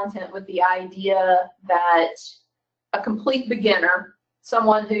our content with the idea that a complete beginner,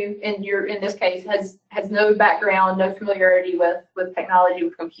 someone who, in this case, has no background, no familiarity with technology,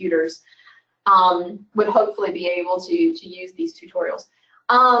 with computers, would hopefully be able to use these tutorials.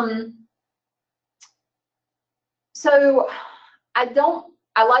 So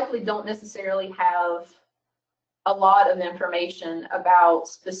I likely don't necessarily have a lot of information about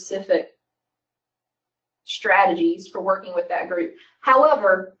specific strategies for working with that group.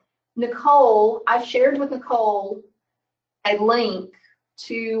 However, Nicole, I shared with Nicole a link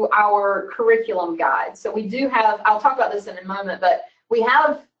to our curriculum guide. So we do have, I'll talk about this in a moment, but we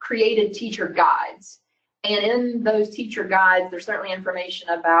have created teacher guides. And in those teacher guides, there's certainly information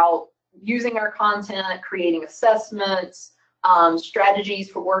about using our content, creating assessments,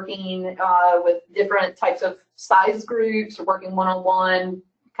 strategies for working with different types of size groups or working one-on-one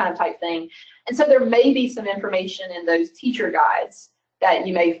kind of type thing. And so there may be some information in those teacher guides that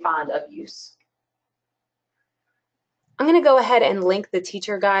you may find of use. I'm going to go ahead and link the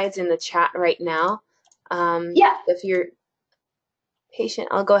teacher guides in the chat right now. Yeah. If you're patient,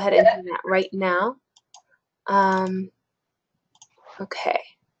 I'll go ahead and do that right now. Okay.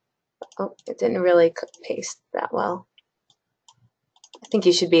 Oh, it didn't really paste that well. I think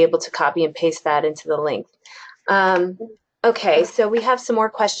you should be able to copy and paste that into the link. Okay, so we have some more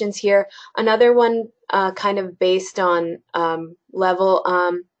questions here. Another one kind of based on level.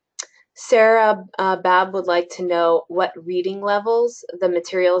 Sarah Babb would like to know what reading levels the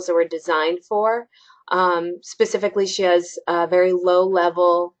materials were designed for. Specifically, she has very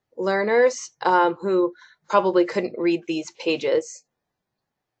low-level learners who probably couldn't read these pages.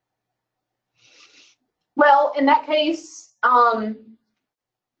 Well, in that case, the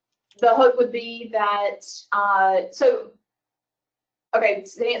hope would be that, okay,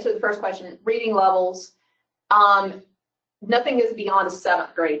 to answer the first question, reading levels, nothing is beyond a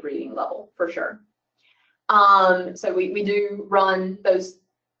 7th grade reading level, for sure. So we do run those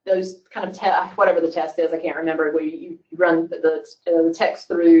kind of whatever the test is, I can't remember, where you run the text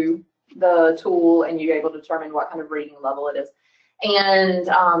through the tool and you're able to determine what kind of reading level it is. And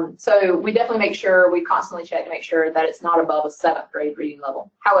so we definitely make sure, we constantly check to make sure that it's not above a 7th grade reading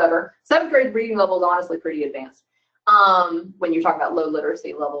level. However, 7th grade reading level is honestly pretty advanced when you're talking about low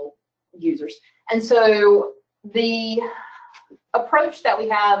literacy level users. And so the approach that we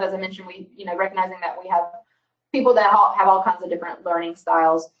have, as I mentioned, recognizing that we have people that have all kinds of different learning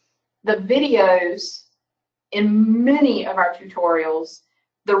styles. The videos in many of our tutorials,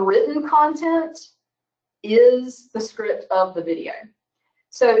 the written content is the script of the video.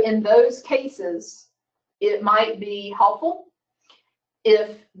 So in those cases, it might be helpful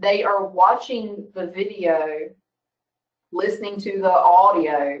if they are watching the video, listening to the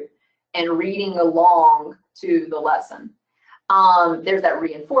audio, and reading along to the lesson. There's that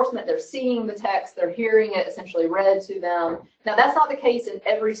reinforcement, they're seeing the text, they're hearing it essentially read to them. Now that's not the case in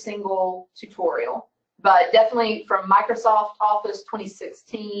every single tutorial, but definitely from Microsoft Office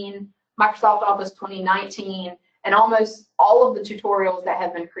 2016, Microsoft Office 2019, and almost all of the tutorials that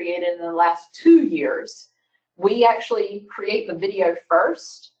have been created in the last 2 years, we actually create the video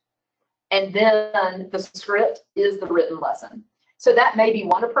first, and then the script is the written lesson. So that may be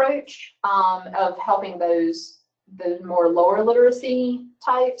one approach of helping those more lower literacy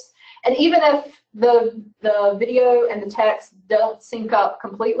types. And even if the video and the text don't sync up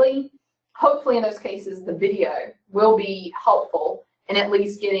completely, hopefully in those cases the video will be helpful in at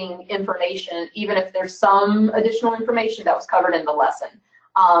least getting information, even if there's some additional information that was covered in the lesson.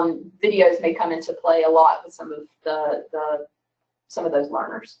 Videos may come into play a lot with some of those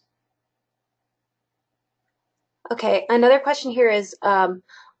learners. Okay, another question here is,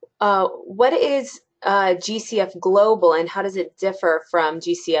 what is GCF Global and how does it differ from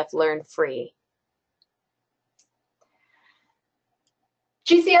GCF Learn Free?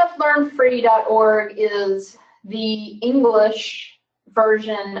 GCFLearnFree.org is the English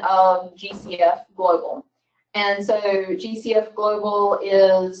version of GCF Global. And so GCF Global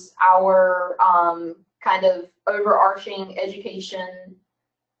is our kind of overarching education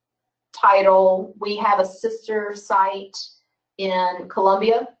title. We have a sister site in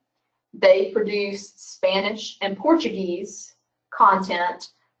Colombia. They produce Spanish and Portuguese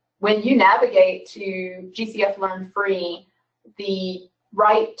content. When you navigate to GCF Learn Free, the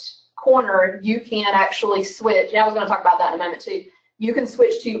right corner, you can actually switch. And I was going to talk about that in a moment too. You can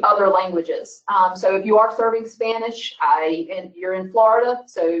switch to other languages. So if you are serving Spanish, and you're in Florida,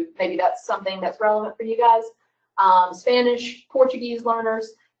 so maybe that's something that's relevant for you guys. Spanish, Portuguese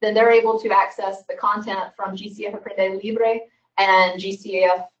learners, then they're able to access the content from GCF Aprende Libre and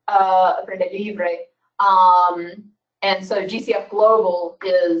GCF Aprende Libre. And so GCF Global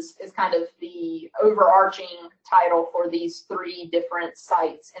is kind of the overarching title for these 3 different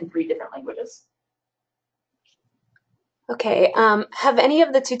sites in 3 different languages. Okay, have any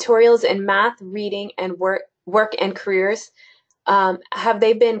of the tutorials in math, reading, and work and careers, have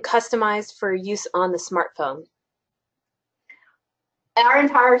they been customized for use on the smartphone? Our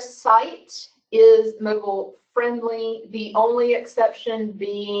entire site is mobile friendly, the only exception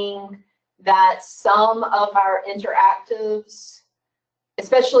being that some of our interactives,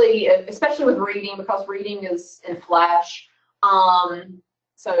 especially with reading, because reading is in Flash,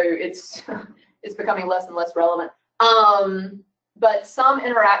 so it's becoming less and less relevant. But some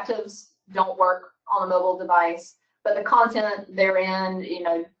interactives don't work on a mobile device, but the content therein,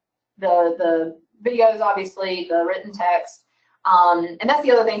 the videos, obviously, the written text, and that's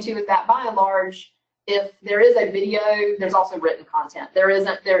the other thing too, is that by and large, if there is a video, there's also written content. So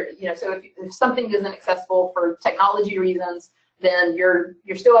if something isn't accessible for technology reasons, then you're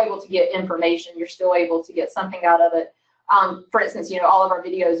still able to get information. You're still able to get something out of it. For instance, all of our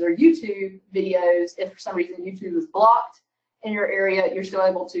videos are YouTube videos. If for some reason YouTube is blocked in your area, you're still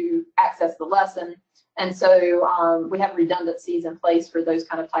able to access the lesson. And so we have redundancies in place for those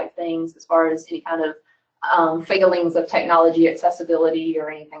kind of type things as far as any kind of failings of technology accessibility or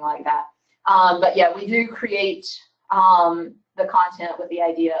anything like that. But yeah, we do create the content with the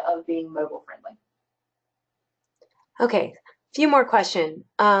idea of being mobile friendly. Okay, few more questions.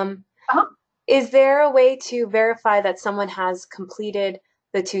 Is there a way to verify that someone has completed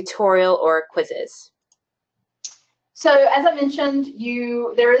the tutorial or quizzes? So as I mentioned,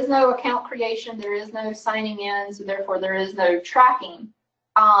 there is no account creation, there is no signing in, so therefore there is no tracking.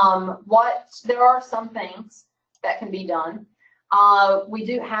 There are some things that can be done. We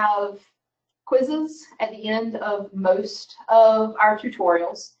do have quizzes at the end of most of our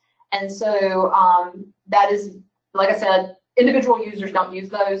tutorials, and so that is, like I said, individual users don't use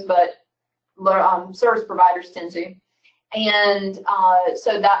those, but service providers tend to. And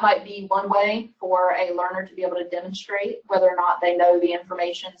so that might be one way for a learner to be able to demonstrate whether or not they know the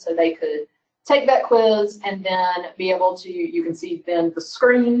information, so they could take that quiz and then be able to, you can see then the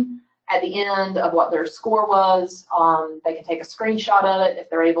screen at the end of what their score was. They can take a screenshot of it if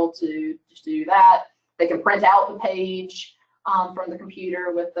they're able to do that. They can print out the page from the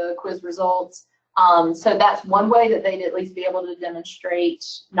computer with the quiz results. So that's one way that they'd at least be able to demonstrate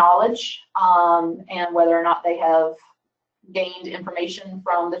knowledge and whether or not they have gained information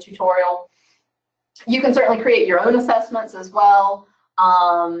from the tutorial. You can certainly create your own assessments as well,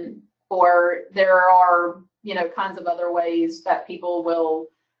 or there are, kinds of other ways that people will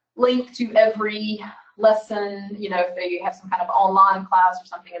link to every lesson. If they have some kind of online class or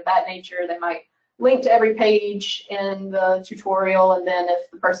something of that nature, they might link to every page in the tutorial, and then if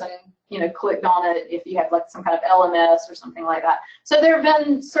the person clicked on it, if you have like some kind of LMS or something like that. So there have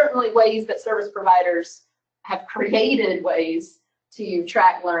been certainly ways that service providers have created ways to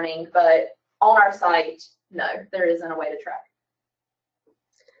track learning, but on our site, no, there isn't a way to track.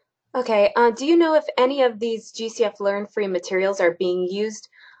 Okay, do you know if any of these GCF Learn Free materials are being used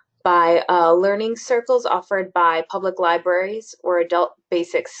by learning circles offered by public libraries or adult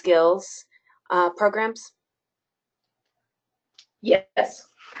basic skills programs? Yes.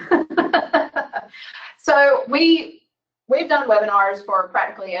 So we've done webinars for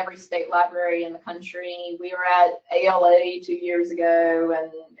practically every state library in the country. We were at ALA 2 years ago,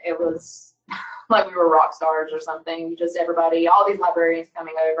 and it was like we were rock stars or something. Just everybody, all these librarians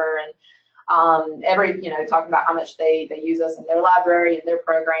coming over, and talking about how much they use us in their library and their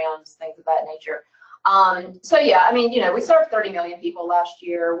programs, things of that nature. So yeah, I mean, we served 30 million people last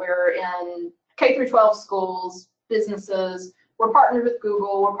year. We're in K through 12 schools, businesses. We're partnered with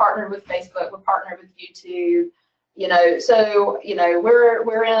Google. We're partnered with Facebook. We're partnered with YouTube. So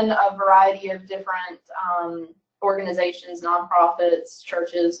we're in a variety of different organizations, nonprofits,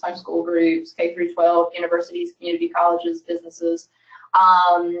 churches, homeschool groups, K through 12, universities, community colleges, businesses.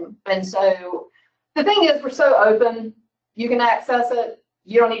 And so the thing is, we're so open. You can access it.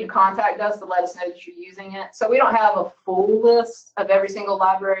 You don't need to contact us to let us know that you're using it. So we don't have a full list of every single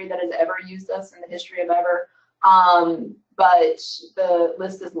library that has ever used us in the history of ever, but the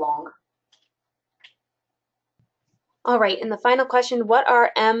list is long. All right, and the final question, what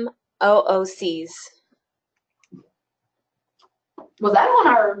are MOOCs? Was that on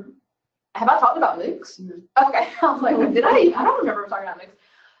our, have I talked about MOOCs? Mm-hmm. Okay, I was like, did I don't remember talking about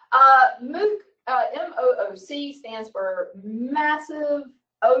MOOCs. MOOC stands for Massive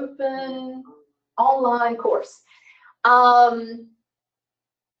Open Online Course.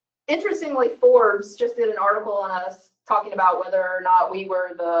 Interestingly, Forbes just did an article on us talking about whether or not we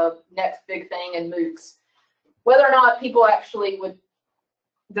were the next big thing in MOOCs. Whether or not people actually would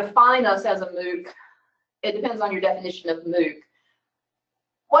define us as a MOOC, it depends on your definition of MOOC.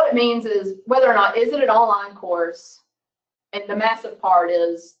 What it means is whether or not, is it an online course? And the massive part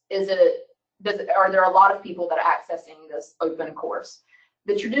is are there a lot of people that are accessing this open course?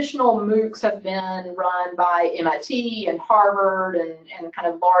 The traditional MOOCs have been run by MIT and Harvard and kind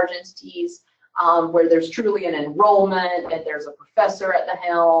of large entities where there's truly an enrollment and there's a professor at the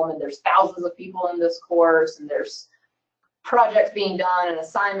helm and there's thousands of people in this course and there's projects being done and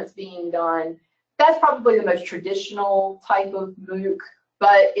assignments being done. That's probably the most traditional type of MOOC,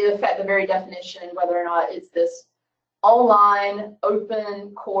 but if at the very definition, whether or not it's this online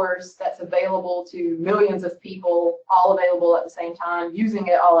open course that's available to millions of people, all available at the same time, using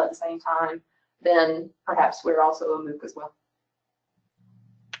it all at the same time, then perhaps we're also a MOOC as well.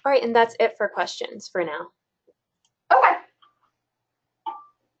 All right, and that's it for questions for now. Okay.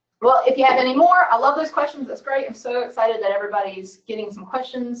 Well, if you have any more, I love those questions. That's great. I'm so excited that everybody's getting some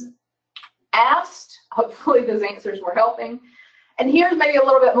questions asked. Hopefully those answers were helping. And here's maybe a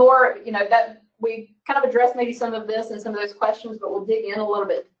little bit more, that we kind of addressed maybe some of this and some of those questions, but we'll dig in a little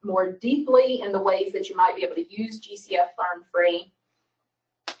bit more deeply in the ways that you might be able to use GCF Learn Free.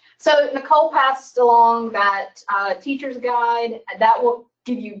 So Nicole passed along that teacher's guide. That will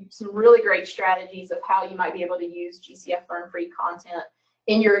give you some really great strategies of how you might be able to use GCF Learn Free content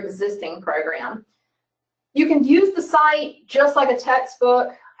in your existing program. You can use the site just like a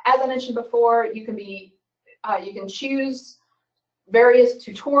textbook. As I mentioned before, you can choose various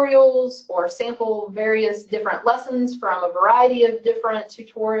tutorials or sample various different lessons from a variety of different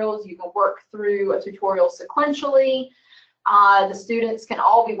tutorials. You can work through a tutorial sequentially. The students can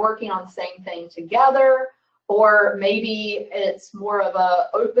all be working on the same thing together, or maybe it's more of a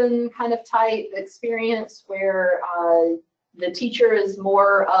open kind of type experience where the teacher is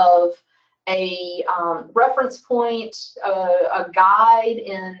more of a reference point, a guide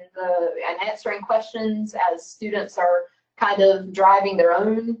in and answering questions as students are kind of driving their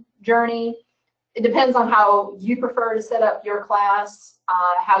own journey. It depends on how you prefer to set up your class,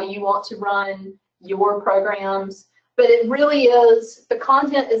 how you want to run your programs. But it really is, the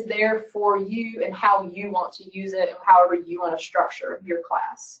content is there for you and how you want to use it and however you want to structure your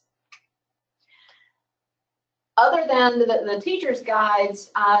class. Other than the teacher's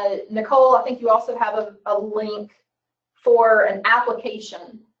guides, Nicole, I think you also have a link for an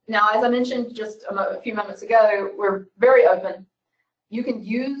application. Now, as I mentioned just a few moments ago, we're very open. You can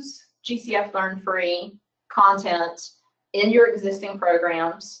use GCF Learn Free content in your existing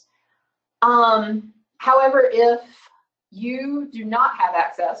programs. However, if you do not have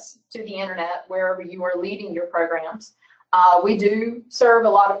access to the internet wherever you are leading your programs, we do serve a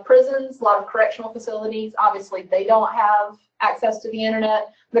lot of prisons, a lot of correctional facilities. Obviously, they don't have access to the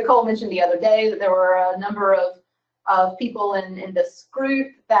internet. Nicole mentioned the other day that there were a number of people in this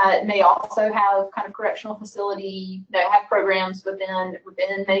group that may also have kind of correctional facility, that have programs within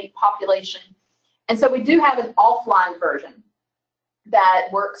the population. And so we do have an offline version that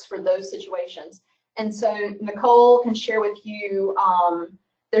works for those situations. And so Nicole can share with you,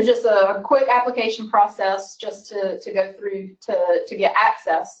 there's just a quick application process just to go through to get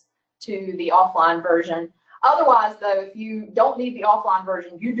access to the offline version. Otherwise, though, if you don't need the offline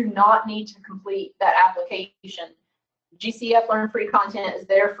version, you do not need to complete that application. GCF Learn Free content is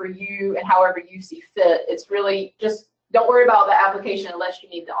there for you and however you see fit. It's really just, don't worry about the application unless you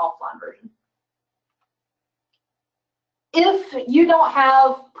need the offline version. If you don't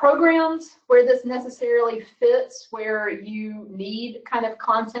have programs where this necessarily fits, where you need kind of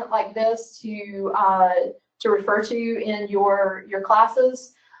content like this to refer to in your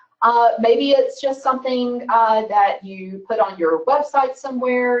classes, maybe it's just something that you put on your website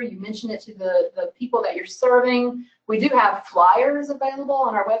somewhere, you mention it to the people that you're serving. We do have flyers available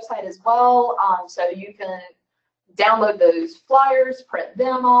on our website as well, so you can download those flyers, print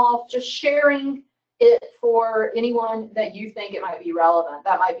them off, just sharing it for anyone that you think it might be relevant.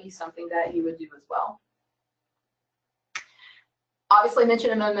 That might be something that you would do as well. Obviously, I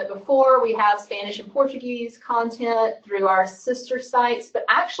mentioned a moment before, we have Spanish and Portuguese content through our sister sites, but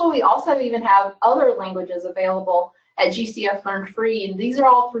actually we also even have other languages available at GCF Learn Free, and these are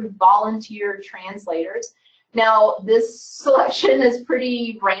all through volunteer translators. Now, this selection is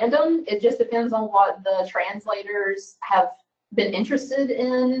pretty random. It just depends on what the translators have been interested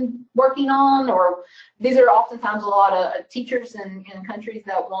in working on, or these are oftentimes a lot of teachers in countries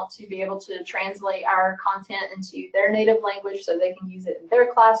that want to be able to translate our content into their native language so they can use it in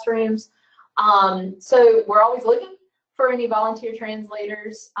their classrooms. So we're always looking for any volunteer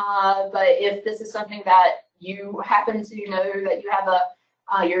translators, but if this is something that you happen to know that you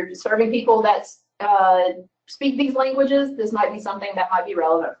have you're serving people that speak these languages, this might be something that might be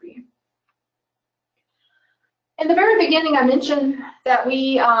relevant for you. In the very beginning, I mentioned that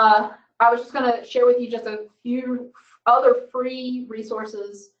I was just going to share with you just a few other free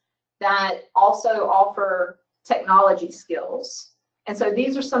resources that also offer technology skills. And so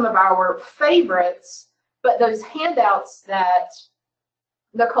these are some of our favorites, but those handouts that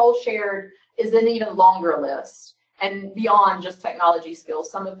Nicole shared is an even longer list and beyond just technology skills.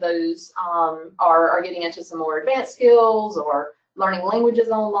 Some of those are getting into some more advanced skills or learning languages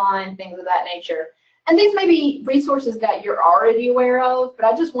online, things of that nature. And these may be resources that you're already aware of, but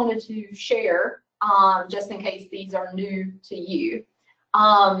I just wanted to share just in case these are new to you.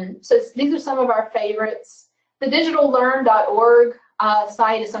 So these are some of our favorites. The digitallearn.org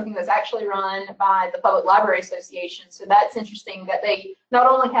site is something that's actually run by the Public Library Association. So that's interesting that they not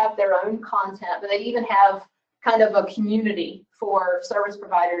only have their own content, but they even have kind of a community for service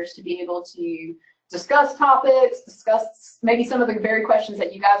providers to be able to discuss topics, discuss maybe some of the very questions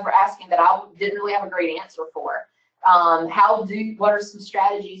that you guys were asking that I didn't really have a great answer for. What are some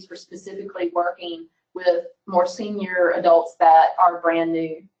strategies for specifically working with more senior adults that are brand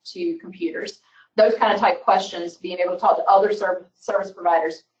new to computers? Those kind of type questions, being able to talk to other service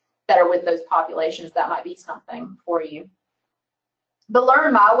providers that are with those populations, that might be something for you.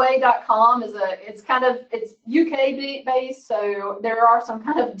 learnmyway.com is it's UK based, so there are some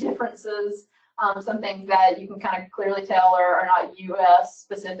kind of differences, some things that you can kind of clearly tell are not US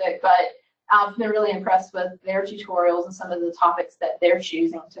specific, but I've been really impressed with their tutorials and some of the topics that they're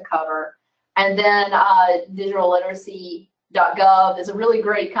choosing to cover. And then digitalliteracy.gov is a really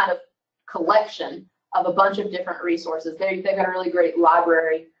great kind of collection of a bunch of different resources. They've got a really great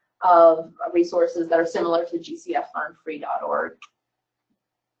library of resources that are similar to gcflearnfree.org.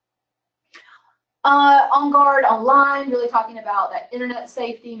 On Guard Online, really talking about that internet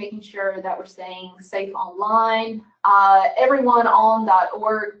safety, making sure that we're staying safe online.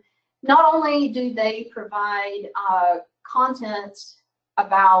 Everyoneon.org, not only do they provide content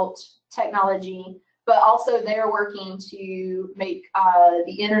about technology, but also they're working to make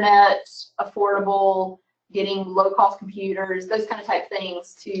the internet affordable, getting low-cost computers, those kind of type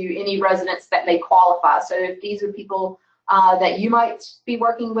things to any residents that may qualify. So if these are people that you might be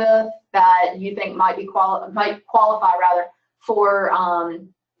working with that you think might qualify rather for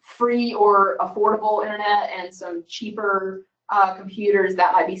free or affordable internet and some cheaper computers,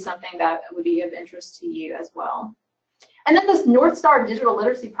 that might be something that would be of interest to you as well. And then this North Star Digital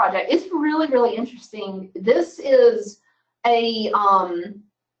Literacy Project is really, really interesting. This is a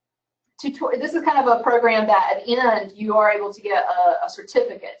this is kind of a program that at the end you are able to get a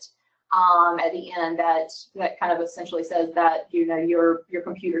certificate at the end that kind of essentially says that you're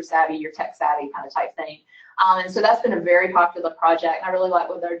computer savvy, you're tech savvy kind of type thing. And so that's been a very popular project. I really like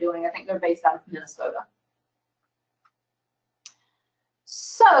what they're doing. I think they're based out of Minnesota.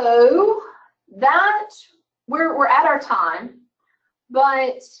 So that we're at our time,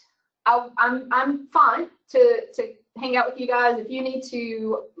 but I'm fine to hang out with you guys. If you need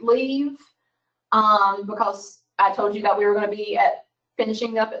to leave, because I told you that we were going to be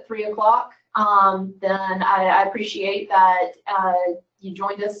finishing up at 3 o'clock, then I appreciate that you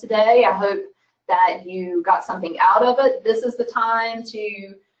joined us today. I hope that you got something out of it. This is the time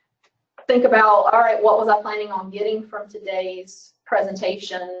to think about, all right, what was I planning on getting from today's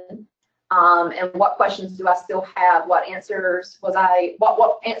presentation? And what questions do I still have? What answers was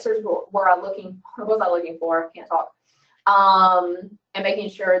what answers were I looking for? I can't talk. And making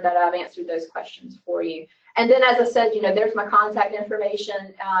sure that I've answered those questions for you. And then, as I said, there's my contact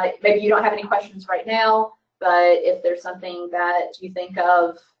information. Maybe you don't have any questions right now, but if there's something that you think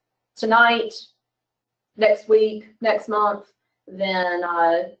of tonight, next week, next month, then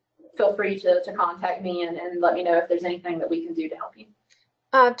feel free to contact me and let me know if there's anything that we can do to help you.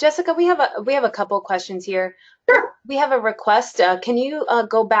 Jessica, we have a couple of questions here. Sure. We have a request. Can you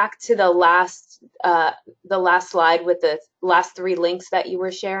go back to the last slide with the last 3 links that you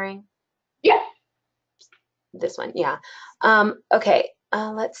were sharing? Yeah. This one, yeah. Okay,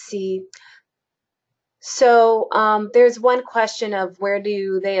 let's see. So there's one question of where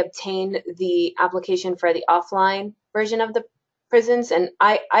do they obtain the application for the offline version of the prisons, and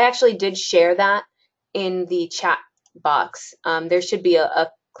I actually did share that in the chat box. There should be a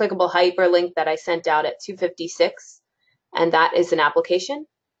clickable hyperlink that I sent out at 2:56, and that is an application,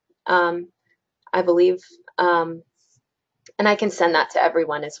 I believe, and I can send that to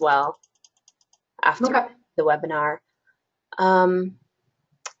everyone as well after the webinar.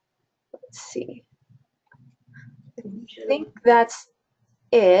 Let's see. I think that's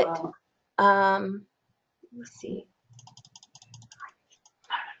it. Let's see.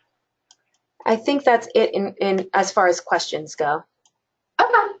 I think that's it in as far as questions go.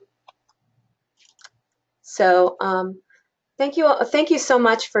 Okay. So thank you so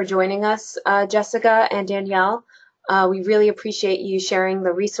much for joining us, Jessica and Danielle. We really appreciate you sharing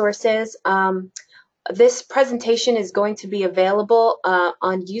the resources. This presentation is going to be available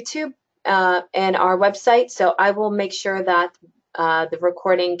on YouTube and our website, so I will make sure that the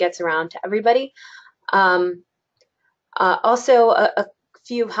recording gets around to everybody. Also, a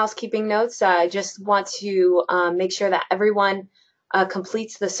few housekeeping notes. I just want to make sure that everyone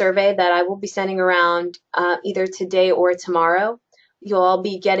completes the survey that I will be sending around either today or tomorrow. You'll all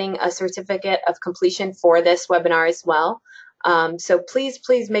be getting a certificate of completion for this webinar as well. So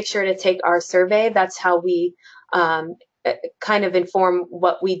please make sure to take our survey. That's how we kind of inform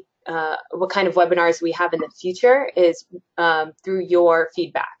what kind of webinars we have in the future, is through your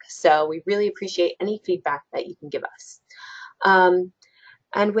feedback. So we really appreciate any feedback that you can give us.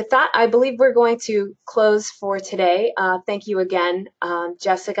 And with that, I believe we're going to close for today. Thank you again,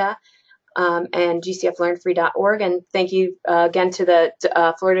 Jessica, and gcflearnfree.org, and thank you again to the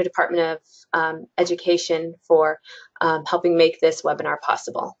Florida Department of Education for helping make this webinar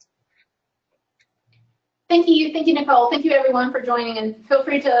possible. Thank you, Nicole. Thank you, everyone, for joining, and feel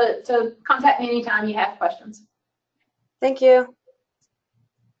free to contact me anytime you have questions. Thank you.